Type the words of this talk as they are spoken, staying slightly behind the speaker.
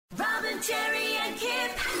Jerry and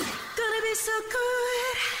Kip. Gonna be so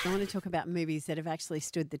good. I want to talk about movies that have actually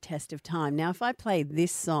stood the test of time. Now, if I play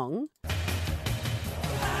this song,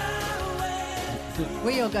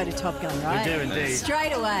 we all go to Top Gun, right? We do indeed.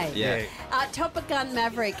 Straight away. Yeah. Top Gun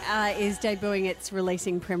Maverick is debuting. It's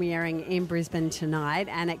premiering in Brisbane tonight,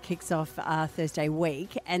 and it kicks off Thursday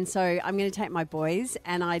week. And so I'm going to take my boys,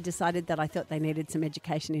 and I decided that I thought they needed some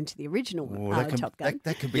education into the original Top Gun.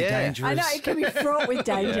 That could be dangerous. I know, it can be fraught with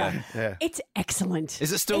danger. Yeah. It's excellent.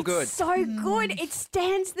 Is it still good? It's so good. It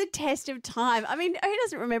stands the test of time. I mean, who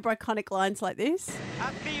doesn't remember iconic lines like this?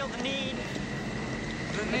 I feel the need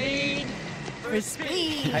For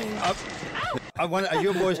speed. Hey, I wonder, are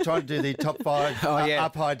your boys trying to do the top five yeah.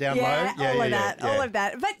 up, high, down, Yeah, low? all of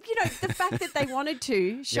that. But, you know, the fact that they wanted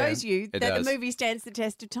to shows you it that does. the movie stands the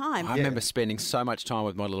test of time. I remember spending so much time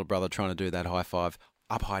with my little brother trying to do that high five,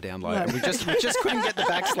 up, high, down, low. And we just couldn't get the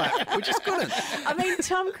back slap. We just couldn't. I mean,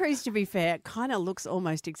 Tom Cruise, to be fair, kind of looks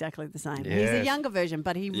almost exactly the same. He's a Yes. younger version,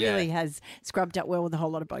 but he really has scrubbed up well with a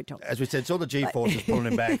whole lot of Botox. As we said, it's all the G-forces pulling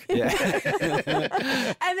him back. And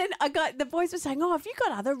then the boys were saying, have you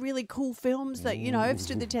got other really cool films that, you know, have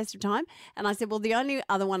stood the test of time? And I said, well, the only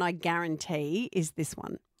other one I guarantee is this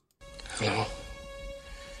one. Hello.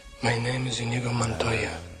 My name is Inigo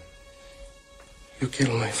Montoya. You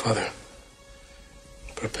killed my father.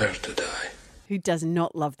 Prepare to die. Who does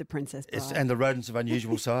not love The Princess Bride? And the rodents of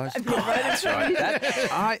unusual size. That's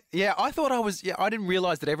right. I thought I didn't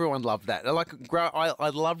realise that everyone loved that. I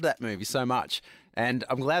loved that movie so much. And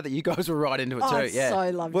I'm glad that you guys were right into it too. I Yeah. so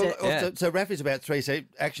loved Well, it. so Rafi's about 3. So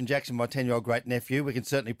Action Jackson, my 10-year-old great nephew, we can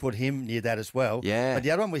certainly put him near that as well. Yeah. But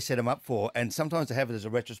the other one we set him up for, and sometimes they have it as a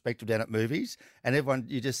retrospective down at movies, and everyone,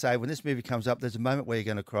 you just say, when this movie comes up, there's a moment where you're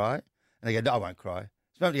going to cry. And they go, no, I won't cry. There's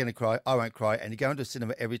a moment you're going to cry, I won't cry. And you go into a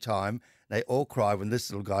cinema every time, they all cry when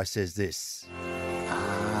this little guy says this.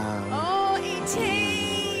 Oh,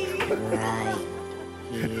 E.T.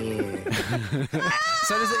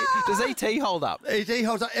 So does E.T. hold up? He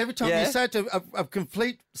holds up every time Yeah. you say it to a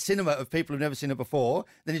complete cinema of people who've never seen it before,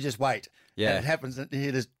 then you just wait. Yeah. And it happens, and you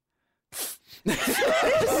hear this.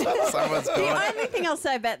 Someone's The gone. only thing I'll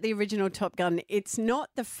say about the original Top Gun, it's not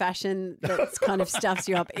the fashion that kind of stuffs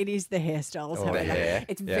you up. It is the hairstyles. Oh, however. yeah.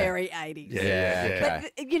 It's Yeah. very 80s. Yeah.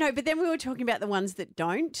 But, but then we were talking about the ones that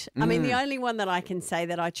don't. I mean, the only one that I can say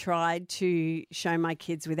that I tried to show my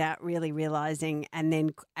kids without really realising and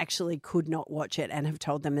then actually could not watch it and have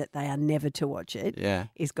told them that they are never to watch it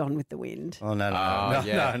is Gone with the Wind. Oh, no.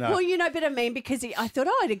 yeah. No. Well, but I mean, because I thought,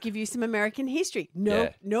 I'd give you some American history. No,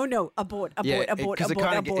 abort. Because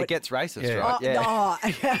it gets racist, Yeah. right?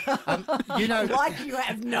 You know, like you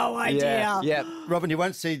have no idea. Yeah. Robin, you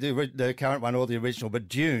won't see the current one or the original, but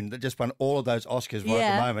Dune, that just won all of those Oscars right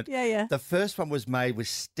at the moment. Yeah. The first one was made with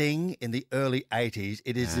Sting in the early 80s.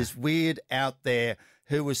 It is this weird out there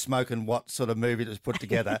who was smoking what sort of movie that was put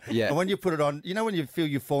together. Yeah. And when you put it on, you know when you feel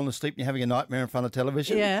you've fallen asleep and you're having a nightmare in front of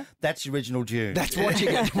television? Yeah. That's the original Dune. That's watching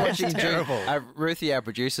Dune. terrible. Ruthie, our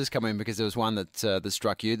producer's come in because there was one that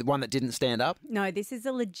struck you, the one that didn't stand up. No, this is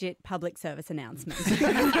a legit public service announcement.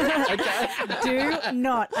 Do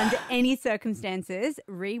not, under any circumstances,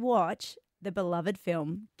 rewatch the beloved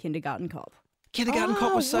film Kindergarten Cop. Kindergarten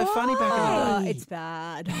Cop was so funny back in the day. It's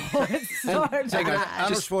bad. It's so Arnold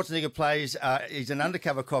bad. Schwarzenegger plays, he's an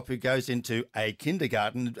undercover cop who goes into a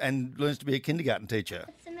kindergarten and learns to be a kindergarten teacher.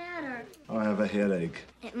 What's the matter? I have a headache.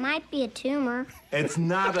 It might be a tumor. It's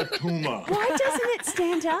not a tumor. Why doesn't it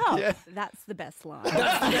stand up? That's the best line.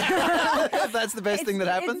 That's the best thing that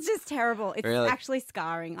happens? It's just terrible. It's Really? actually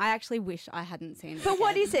scarring. I actually wish I hadn't seen it. But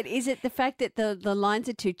what again. is it? Is it the fact that the lines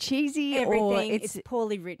are too cheesy? Or Everything. it's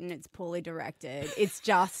Poorly written. It's poorly directed. It's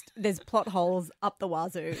just, there's plot holes up the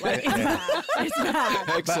wazoo. Like, it's bad. It's bad.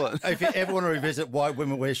 Excellent. If you ever want to revisit why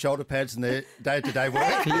women wear shoulder pads in their day-to-day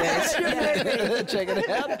work, Yes. Check it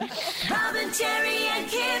out. Robin, Jerry and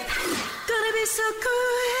Kip. Gonna be so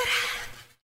good.